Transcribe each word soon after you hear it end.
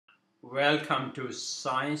Welcome to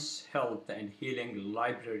Science, Health and Healing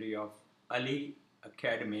Library of Ali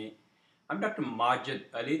Academy. I'm Dr. Majid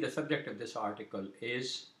Ali. The subject of this article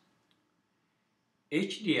is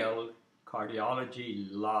HDL Cardiology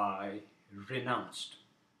Lie Renounced.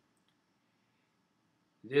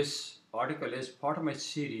 This article is part of my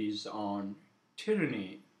series on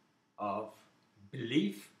tyranny of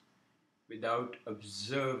belief without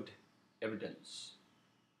observed evidence.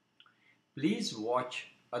 Please watch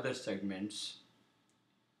other segments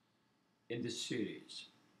in this series.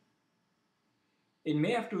 In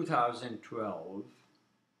May of 2012,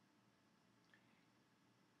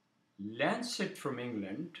 Lancet from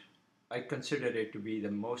England, I consider it to be the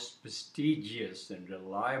most prestigious and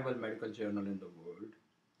reliable medical journal in the world,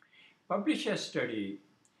 published a study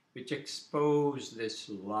which exposed this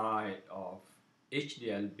lie of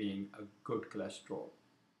HDL being a good cholesterol.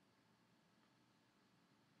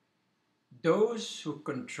 Those who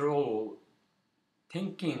control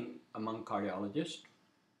thinking among cardiologists,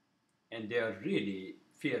 and they are really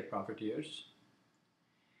fear profiteers,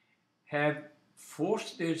 have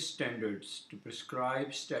forced their standards to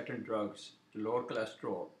prescribe statin drugs to lower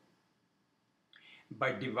cholesterol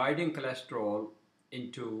by dividing cholesterol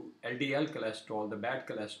into LDL cholesterol, the bad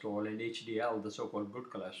cholesterol, and HDL, the so-called good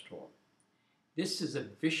cholesterol. This is a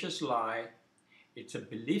vicious lie. It's a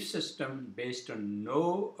belief system based on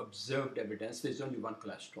no observed evidence. There's only one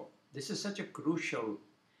cholesterol. This is such a crucial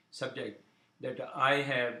subject that I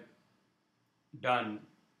have done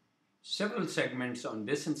several segments on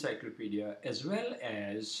this encyclopedia, as well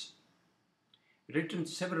as written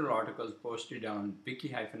several articles posted on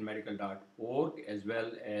wiki-medical.org, as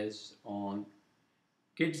well as on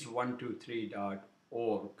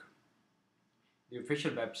kids123.org, the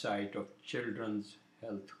official website of Children's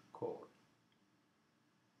Health Corps.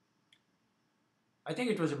 I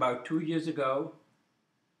think it was about 2 years ago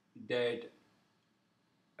that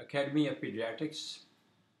Academy of Pediatrics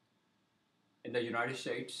in the United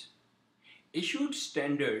States issued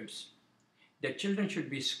standards that children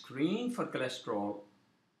should be screened for cholesterol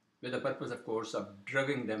with the purpose, of course, of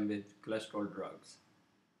drugging them with cholesterol drugs.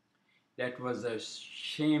 That was a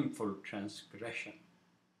shameful transgression.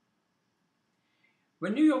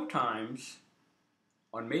 When New York Times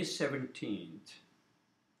on May 17th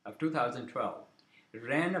of 2012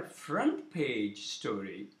 ran a front page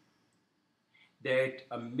story that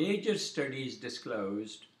a major studies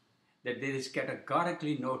disclosed that there is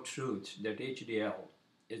categorically no truth that HDL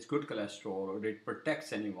is good cholesterol or it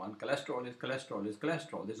protects anyone. Cholesterol is cholesterol is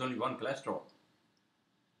cholesterol. There's only one cholesterol.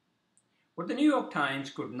 What the New York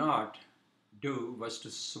Times could not do was to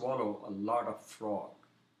swallow a lot of frog,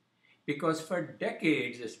 because for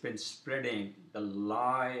decades it's been spreading the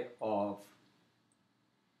lie of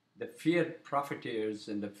the fear profiteers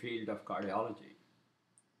in the field of cardiology,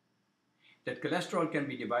 that cholesterol can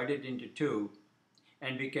be divided into two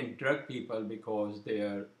and we can drug people because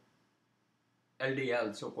their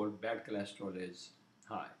LDL, so-called bad cholesterol, is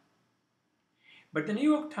high. But the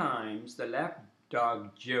New York Times, the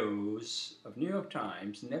lapdog Joes of New York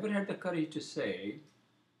Times, never had the courage to say,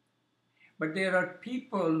 but there are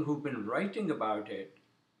people who've been writing about it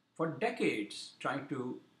for decades, trying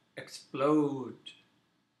to explode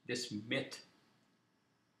this myth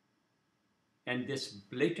and this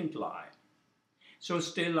blatant lie. So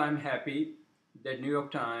still I'm happy that New York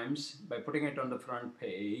Times, by putting it on the front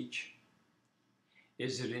page,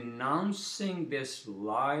 is renouncing this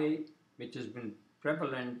lie which has been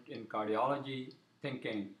prevalent in cardiology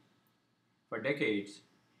thinking for decades,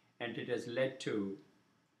 and it has led to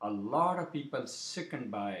a lot of people sickened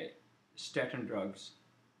by statin drugs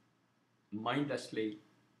mindlessly,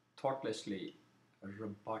 thoughtlessly,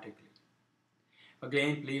 robotically.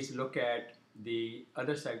 Again, please look at the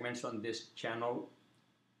other segments on this channel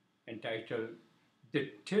entitled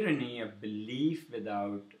The Tyranny of Belief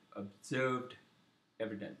Without Observed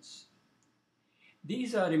Evidence.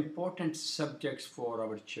 These are important subjects for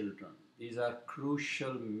our children. These are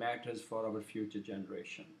crucial matters for our future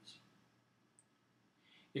generations.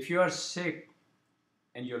 If you are sick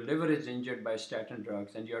and your liver is injured by statin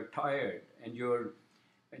drugs and you're tired and your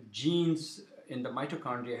genes in the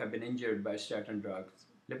mitochondria have been injured by statin drugs,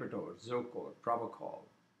 Lipitor, Zocor, Provocol,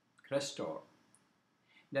 Crestor,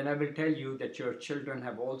 then I will tell you that your children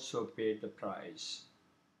have also paid the price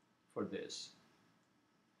for this.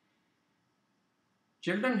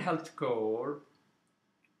 Children's Health Corps,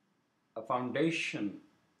 a foundation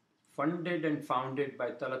funded and founded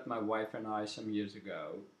by Talat, my wife, and I some years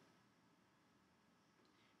ago,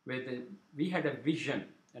 we had a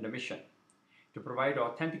vision and a mission to provide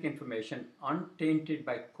authentic information untainted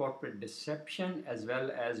by corporate deception as well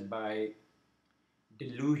as by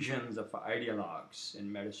delusions of ideologues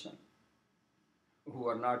in medicine who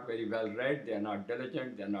are not very well read, they are not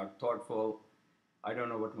diligent, they are not thoughtful. I don't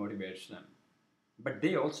know what motivates them. But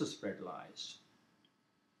they also spread lies.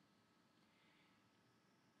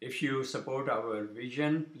 If you support our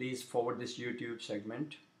vision, please forward this YouTube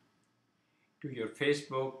segment to your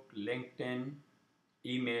Facebook, LinkedIn,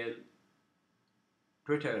 email,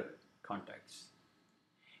 Twitter contacts.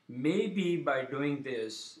 Maybe by doing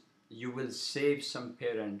this, you will save some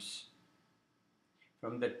parents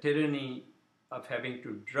from the tyranny of having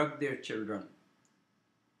to drug their children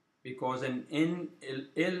because an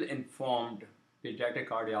ill-informed pediatric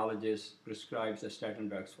cardiologist prescribes the statin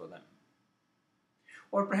drugs for them.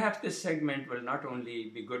 Or perhaps this segment will not only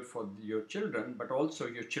be good for your children, but also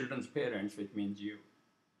your children's parents, which means you.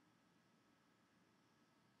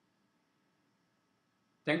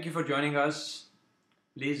 Thank you for joining us.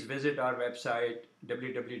 Please visit our website,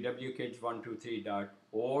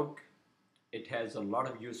 www.kids123.org. It has a lot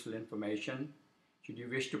of useful information. Should you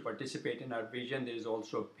wish to participate in our vision, there is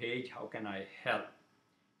also a page, How Can I Help?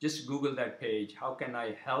 Just Google that page, How Can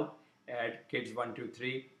I Help? Add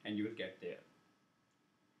Kids123 and you will get there.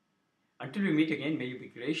 Until we meet again, may you be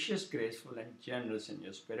gracious, graceful, and generous in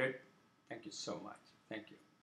your spirit. Thank you so much. Thank you.